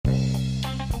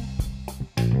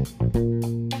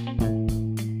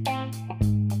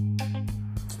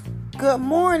Good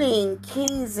morning,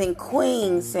 kings and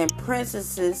queens and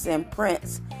princesses and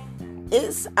prince.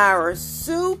 It's our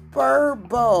Super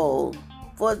Bowl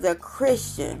for the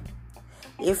Christian.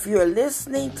 If you're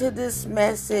listening to this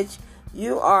message,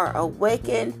 you are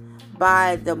awakened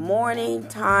by the morning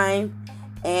time,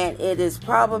 and it is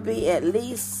probably at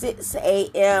least 6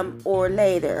 a.m. or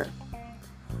later.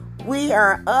 We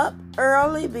are up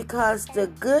early because the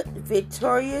good,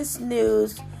 victorious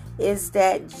news is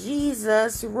that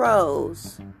Jesus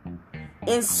rose.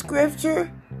 In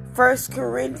Scripture, 1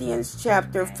 Corinthians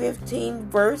chapter 15,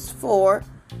 verse 4,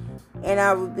 and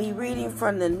I will be reading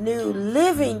from the New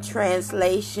Living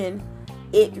Translation.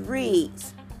 It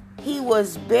reads, "He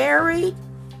was buried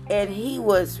and he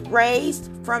was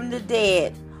raised from the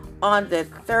dead on the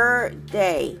third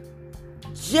day,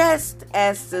 just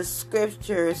as the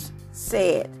Scriptures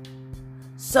said."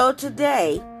 So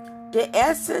today, the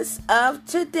essence of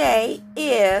today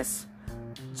is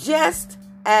just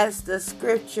as the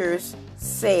Scriptures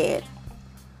said.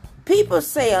 People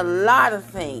say a lot of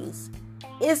things.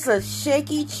 It's a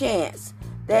shaky chance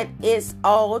that it's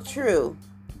all true.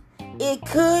 It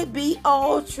could be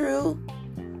all true,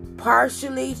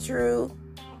 partially true,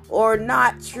 or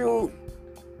not true.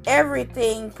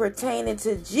 Everything pertaining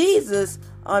to Jesus,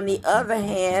 on the other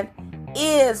hand,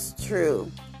 is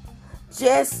true,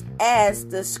 just as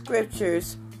the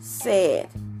Scriptures said.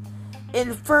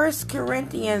 In 1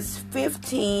 Corinthians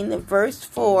 15, verse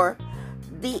 4,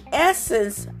 the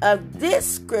essence of this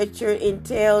scripture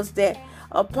entails that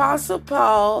Apostle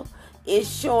Paul is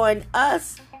showing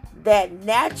us that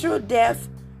natural death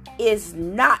is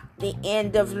not the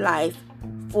end of life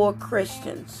for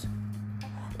Christians.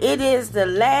 It is the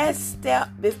last step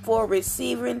before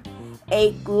receiving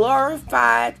a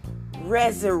glorified,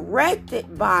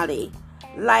 resurrected body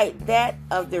like that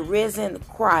of the risen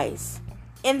Christ.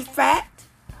 In fact,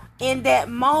 in that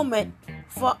moment,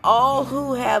 for all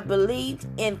who have believed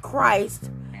in Christ,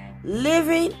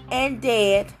 living and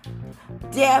dead,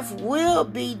 death will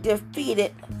be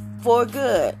defeated for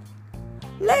good.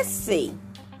 Let's see.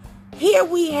 Here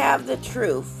we have the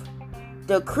truth,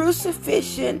 the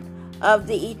crucifixion of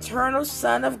the eternal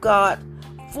Son of God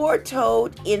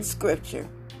foretold in Scripture.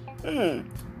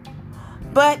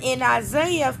 But in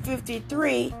Isaiah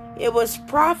 53, it was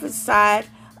prophesied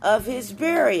of his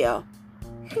burial.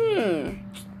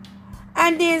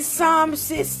 And then Psalm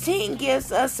 16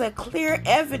 gives us a clear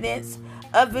evidence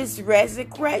of his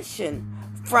resurrection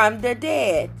from the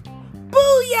dead.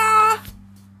 Booyah!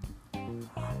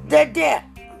 The death,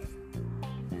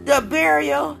 the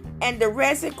burial, and the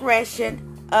resurrection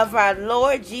of our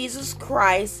Lord Jesus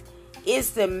Christ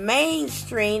is the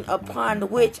mainstream upon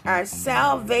which our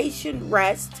salvation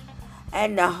rests,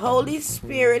 and the Holy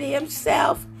Spirit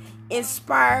himself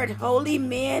inspired holy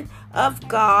men of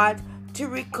God to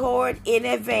record in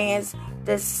advance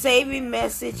the saving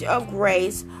message of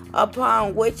grace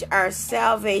upon which our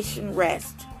salvation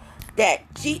rests. That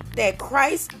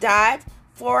Christ died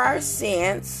for our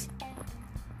sins,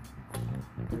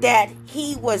 that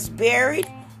he was buried,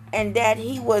 and that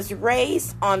he was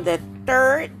raised on the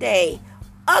third day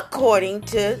according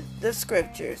to the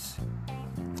Scriptures.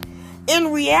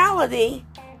 In reality,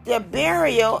 the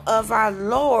burial of our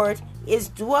Lord is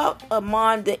dwelt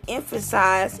among the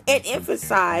emphasized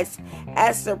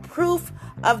as the proof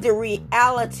of the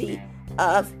reality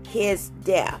of his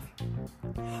death.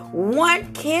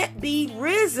 One can't be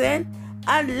risen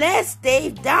unless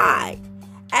they've died.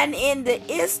 And in the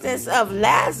instance of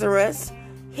Lazarus,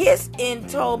 his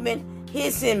entombment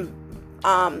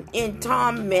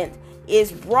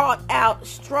is brought out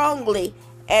strongly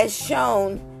as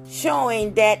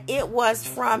showing that it was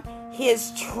from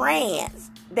his trance,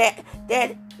 that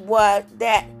it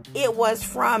was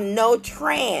from no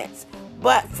trance,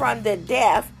 but from the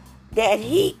death that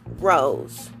he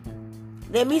rose.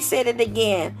 Let me say that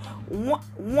again.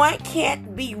 One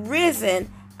can't be risen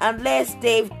unless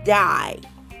they've died.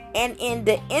 And in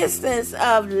the instance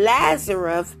of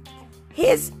Lazarus,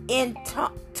 his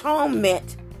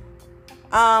entombment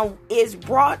is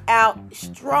brought out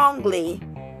strongly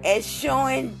as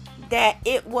showing that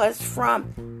it was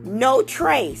from no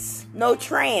trance,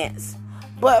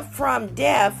 but from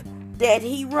death that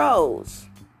he rose.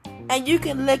 And you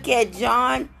can look at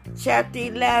John chapter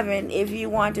 11 if you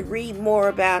want to read more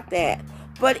about that.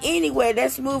 But anyway,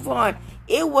 let's move on.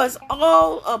 It was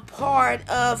all a part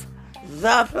of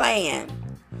the plan.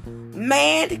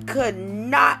 Man could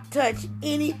not touch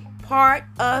any part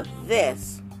of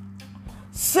this.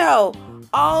 So,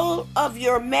 all of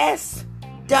your mess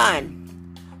done.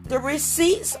 The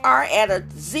receipts are at a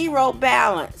zero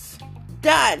balance.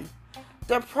 Done.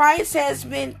 The price has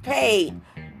been paid.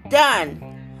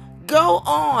 Done. Go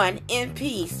on in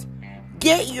peace.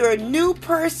 Get your new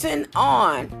person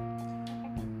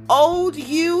on. Old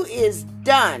you is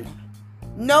done.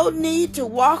 No need to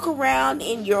walk around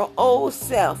in your old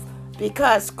self,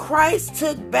 because Christ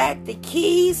took back the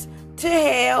keys to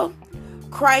hell.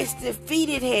 Christ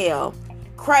defeated hell.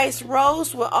 Christ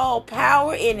rose with all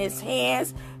power in his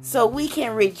hands, so we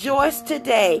can rejoice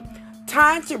today.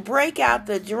 Time to break out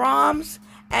the drums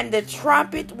and the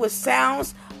trumpet with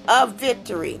sounds of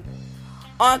victory.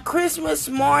 On Christmas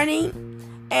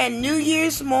morning and New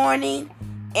Year's morning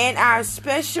and our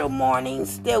special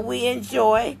mornings that we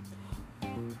enjoy,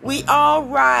 we all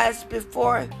rise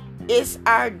before it's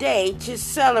our day to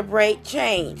celebrate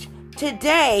change.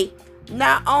 Today,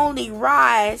 not only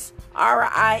rise,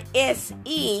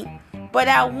 R-I-S-E, but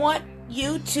I want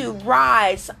you to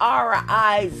rise,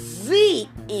 R-I-Z-E,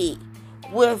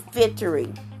 with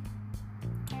victory.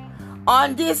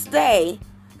 On this day,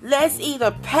 let's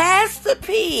either pass the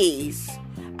peas.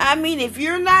 If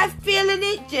you're not feeling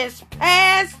it, just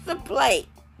pass the plate,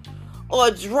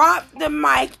 or drop the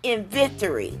mic in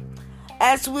victory,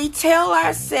 as we tell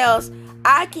ourselves,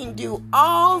 I can do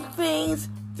all things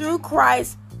through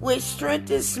Christ, which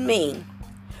strengthens me.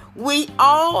 We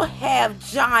all have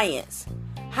giants.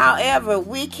 However,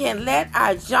 we can let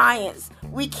our giants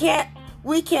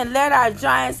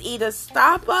either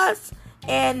stop us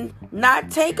and not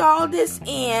take all this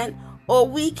in, or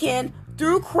we can,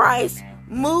 through Christ,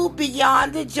 move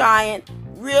beyond the giant,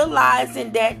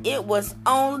 realizing that it was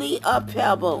only a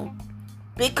pebble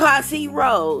because he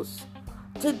rose.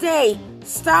 Today,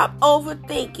 stop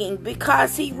overthinking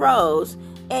because he rose,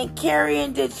 and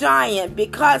carrying the giant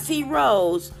because he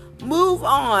rose. Move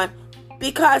on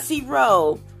because he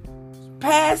rose.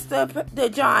 Past the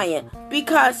giant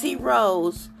because he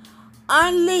rose.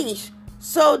 Unleash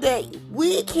so that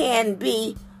we can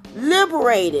be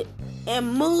liberated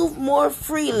and move more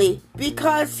freely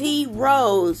because he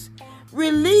rose.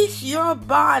 Release your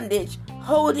bondage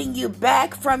holding you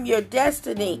back from your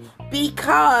destiny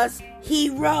because he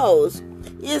rose.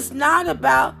 It's not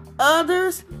about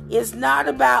others. It's not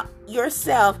about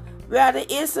yourself. Rather,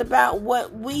 it's about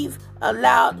what we've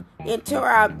allowed into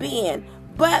our being.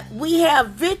 But we have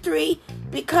victory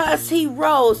because he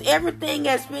rose. Everything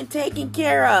has been taken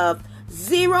care of.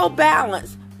 Zero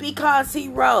balance because he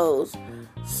rose.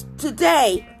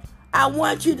 Today, I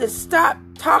want you to stop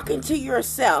talking to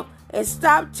yourself and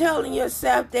stop telling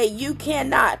yourself that you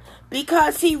cannot.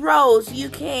 Because he rose, you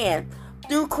can.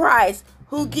 Through Christ,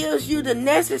 who gives you the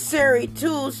necessary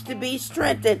tools to be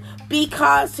strengthened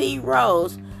because he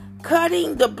rose.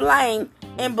 Cutting the blame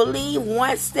and believe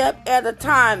one step at a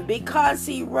time because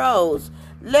he rose.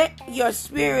 Let your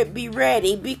spirit be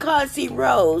ready because he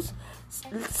rose,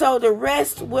 so the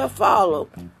rest will follow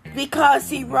because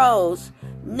he rose.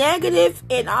 Negative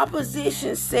in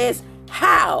opposition says,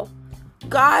 how?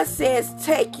 God says,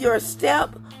 take your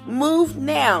step, move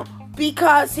now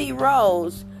because he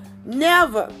rose.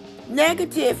 Never.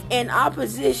 Negative in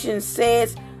opposition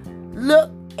says,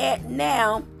 look at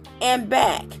now and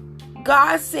back.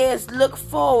 God says, look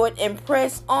forward and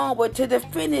press onward to the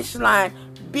finish line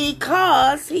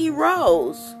because he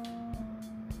rose.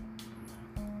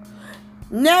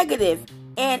 Negative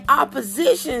and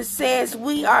opposition says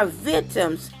we are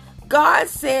victims. God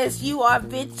says you are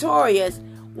victorious.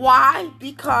 Why?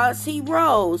 Because he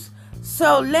rose.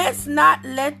 So let's not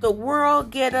let the world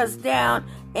get us down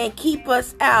and keep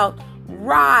us out.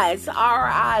 Rise,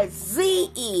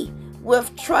 R-I-Z-E,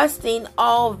 with trusting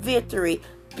all victory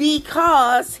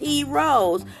because he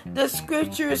rose. The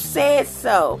scripture says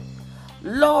so.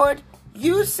 Lord,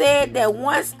 you said that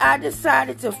once I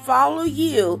decided to follow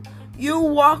you, you'll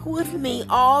walk with me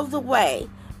all the way.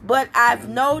 But I've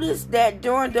noticed that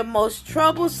during the most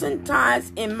troublesome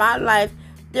times in my life,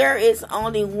 there is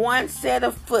only one set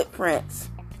of footprints.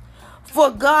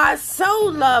 For God so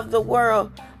loved the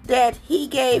world that he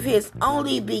gave his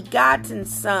only begotten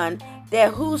Son,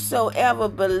 that whosoever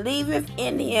believeth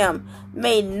in him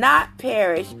may not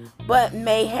perish, but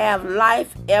may have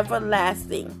life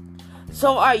everlasting.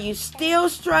 So are you still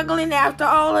struggling after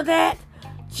all of that?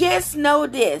 Just know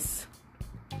this,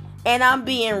 and I'm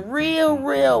being real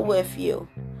with you.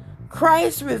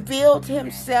 Christ revealed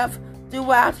himself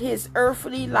throughout his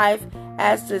earthly life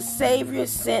as the Savior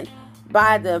sent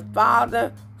by the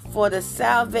Father for the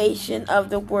salvation of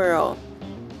the world.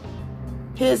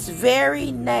 His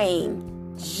very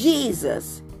name,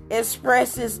 Jesus,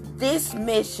 expresses this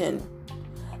mission.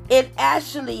 It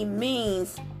actually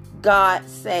means God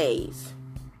saves.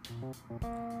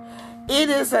 It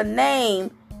is a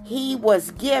name he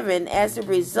was given as a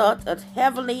result of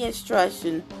heavenly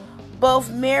instruction, both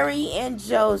Mary and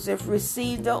Joseph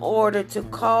received the order to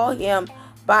call him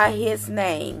by his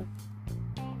name.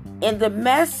 In the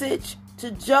message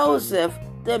to Joseph,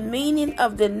 the meaning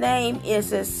of the name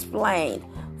is explained,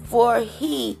 for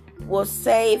he will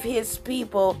save his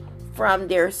people from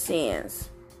their sins.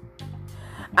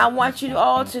 I want you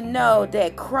all to know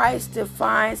that Christ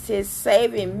defines his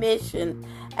saving mission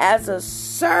as a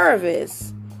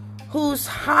service whose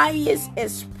highest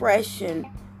expression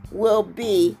will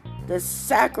be the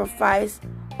sacrifice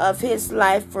of his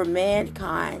life for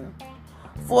mankind.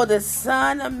 For the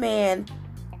Son of Man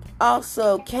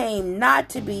also came not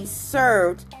to be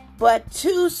served, but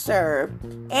to serve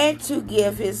and to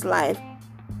give his life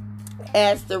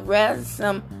as the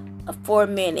ransom for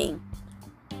many.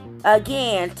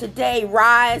 Again, today,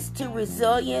 rise to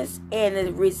resilience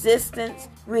and resistance.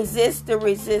 Resist the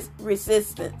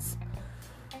resistance.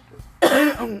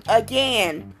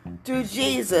 Again, through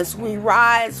Jesus, we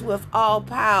rise with all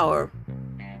power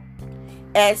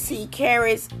as he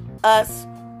carries us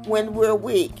when we're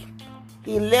weak.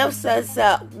 He lifts us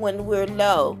up when we're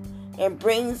low and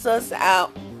brings us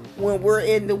out when we're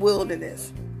in the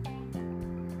wilderness.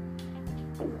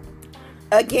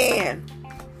 Again,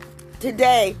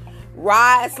 today,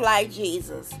 rise like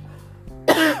Jesus.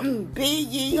 Be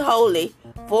ye holy,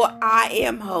 for I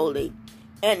am holy.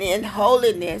 And in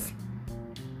holiness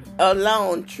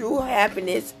alone, true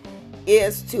happiness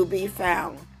is to be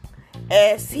found.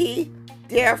 As he,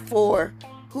 therefore,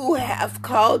 who have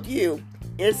called you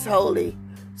is holy,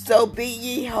 so be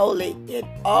ye holy in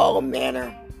all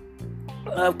manner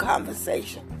of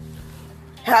conversation.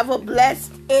 Have a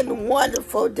blessed and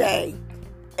wonderful day.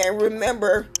 And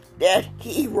remember that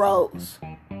he rose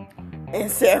and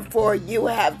therefore you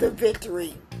have the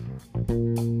victory.